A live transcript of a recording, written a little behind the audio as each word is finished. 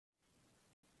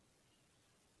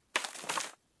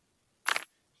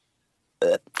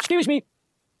Excuse me.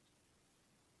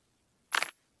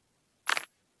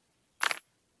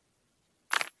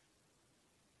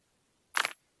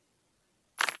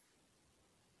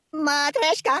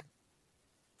 Matryoshka.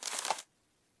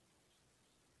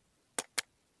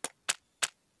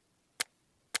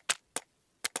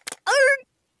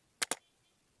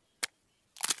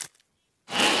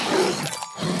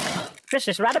 This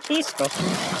is rather peaceful.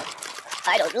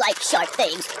 I don't like sharp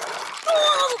things.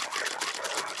 Oh!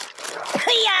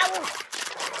 Yow!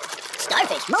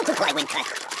 Starfish multiply when cut.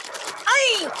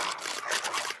 Aye!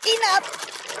 Enough!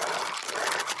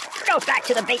 Go back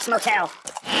to the Bates Motel.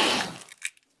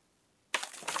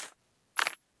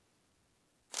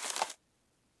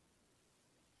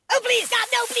 Oh, please, God,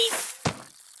 no, please!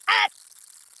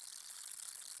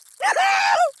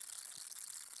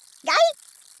 Guy?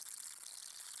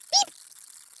 Beep!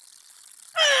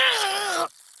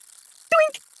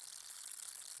 Doink!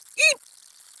 Eep!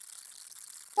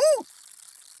 Ooh!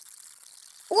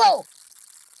 Whoa!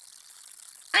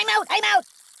 I'm out! I'm out!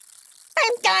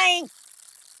 I'm dying!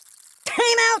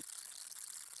 Time out!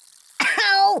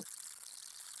 Ow!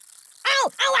 Ow!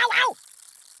 Ow! Ow! Ow!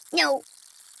 No!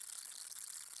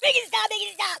 Make it stop! Make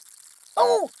it stop!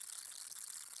 Oh!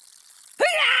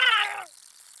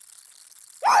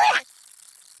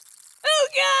 Oh,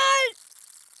 God!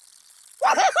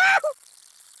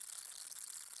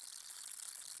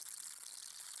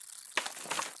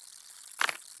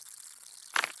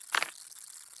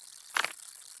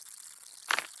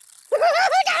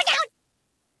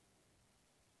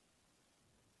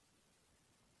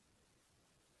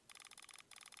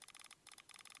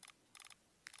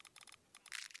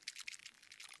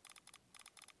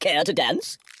 Care to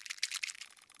dance?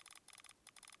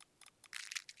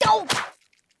 Oh!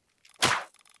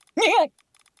 Yeah.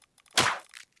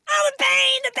 Oh, the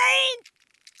pain! The pain!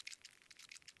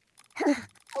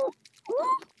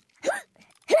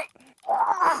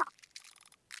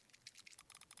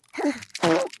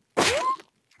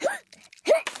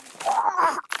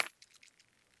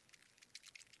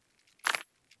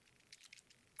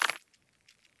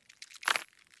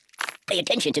 Pay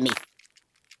attention to me.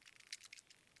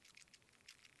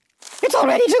 It's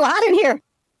already too hot in here.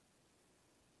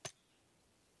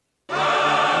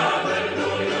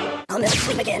 I'll never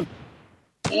sleep again.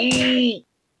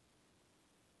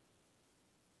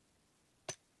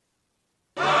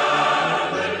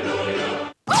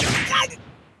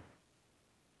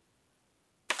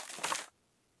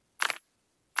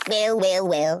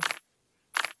 Well.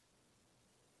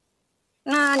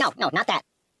 No, not that.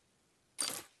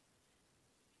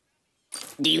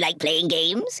 Do you like playing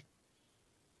games?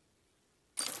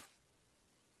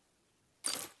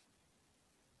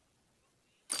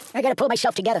 I gotta pull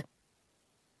myself together.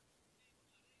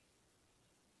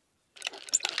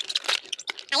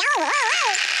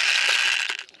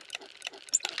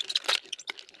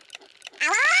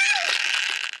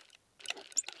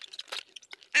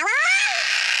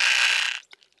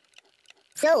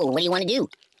 So, what do you want to do?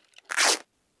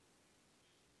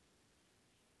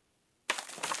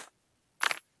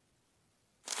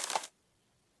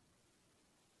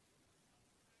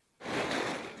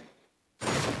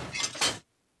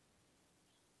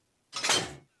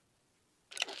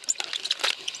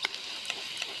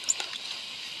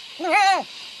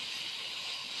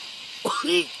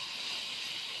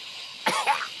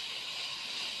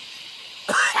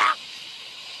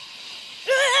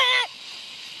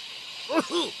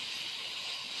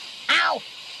 Ow!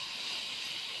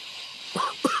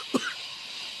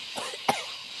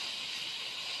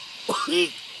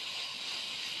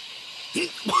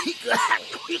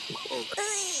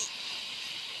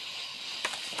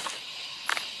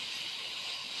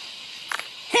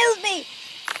 Help me!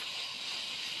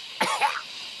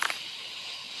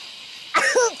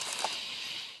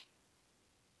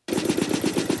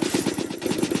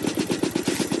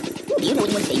 Do you know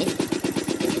anyone famous?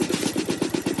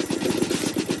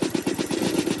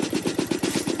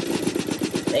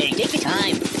 Hey, take your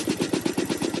time.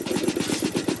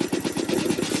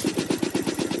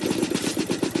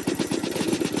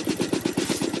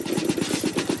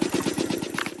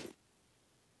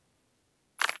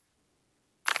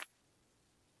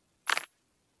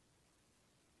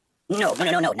 No,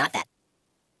 not that.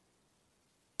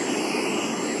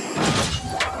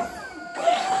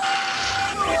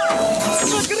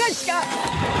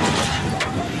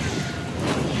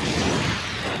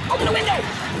 Open the window!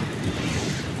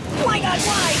 Why, God,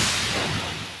 why?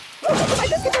 Oh, my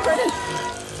biscuits are burning!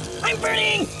 I'm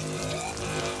burning!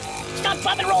 Stop,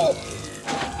 pop, and roll!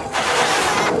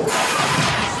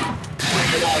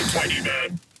 Bring it on, tiny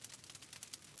man.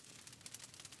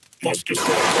 Must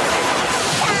destroy.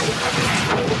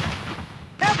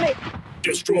 Help me!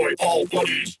 Destroy all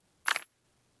bunnies.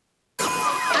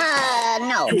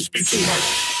 No. You speak too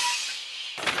much.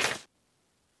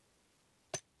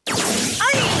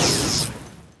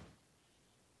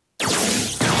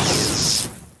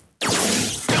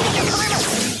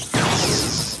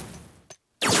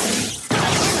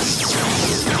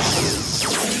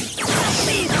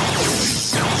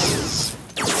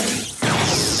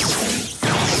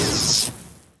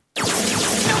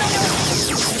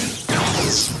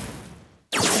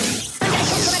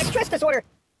 Stress disorder.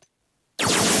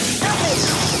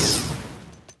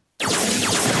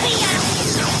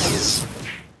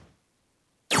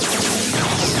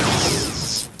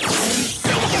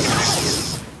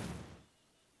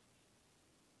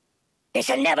 It's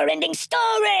a never-ending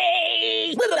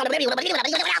story!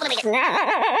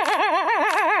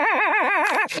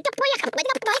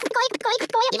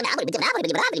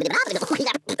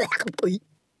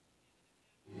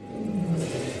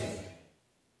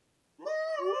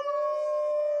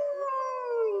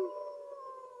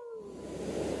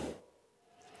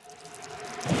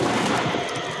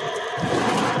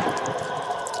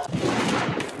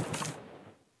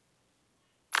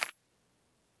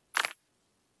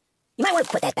 You might want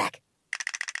to put that back.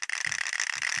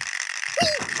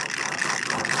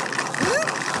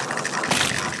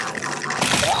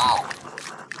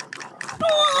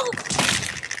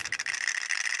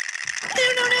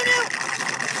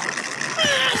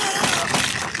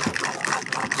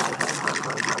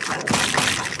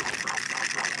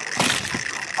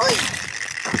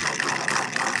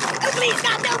 Please,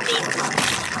 God, no, please!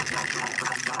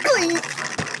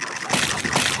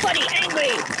 Buddy,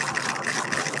 angry!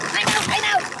 I'm out, I'm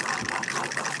out!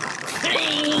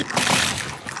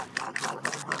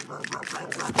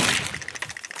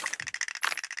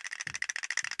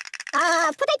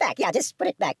 Put it back. Yeah, just put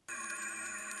it back.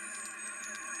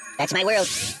 That's my world.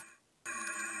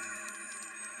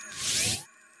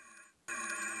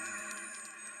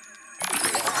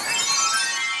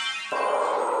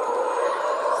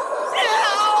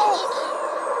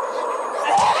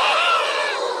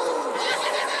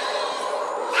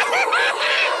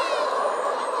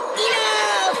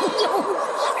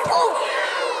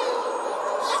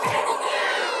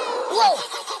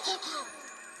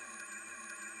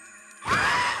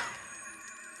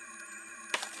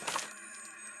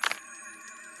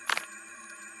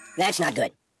 That's not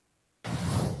good. I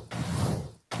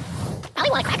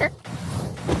want a cracker.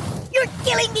 You're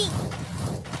killing me!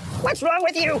 What's wrong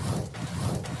with you?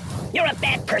 You're a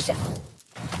bad person.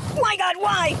 My God,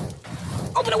 why?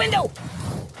 Open a window!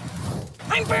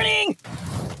 I'm burning!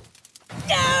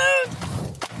 No!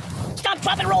 Stop,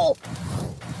 drop, and roll!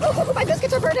 Oh, my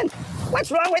biscuits are burning!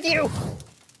 What's wrong with you?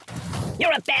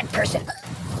 You're a bad person.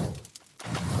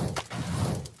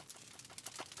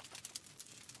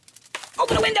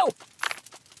 Open a window!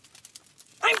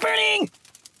 I'm burning!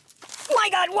 My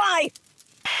God, why?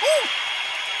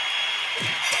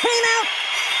 Time out!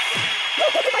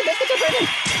 Oh, my biscuits are burning!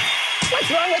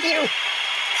 What's wrong with you?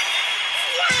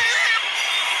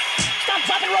 Stop,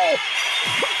 drop, and roll!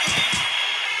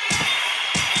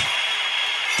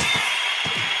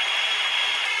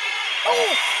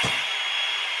 Oh!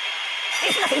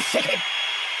 There's nothing sacred.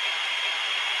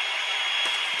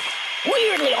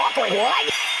 Weirdly awkward,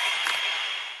 what?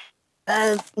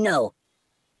 No.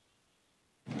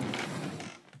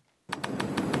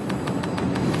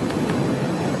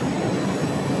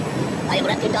 I am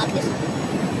wrapped in darkness.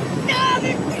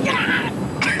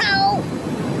 Ow!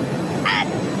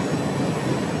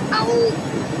 Ow!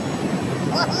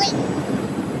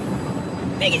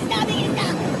 Make it stop, make it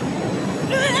stop!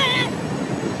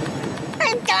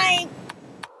 I'm dying!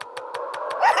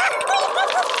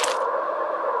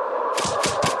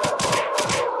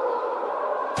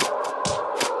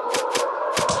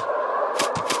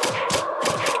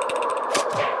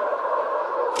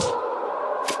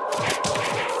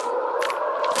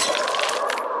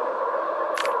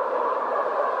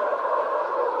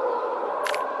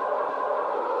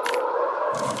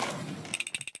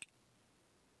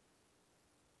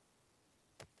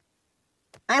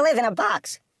 I live in a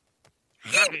box.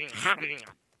 Ow!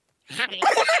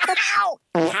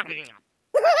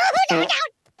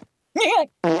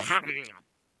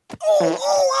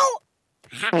 Oh!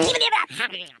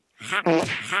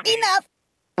 Enough!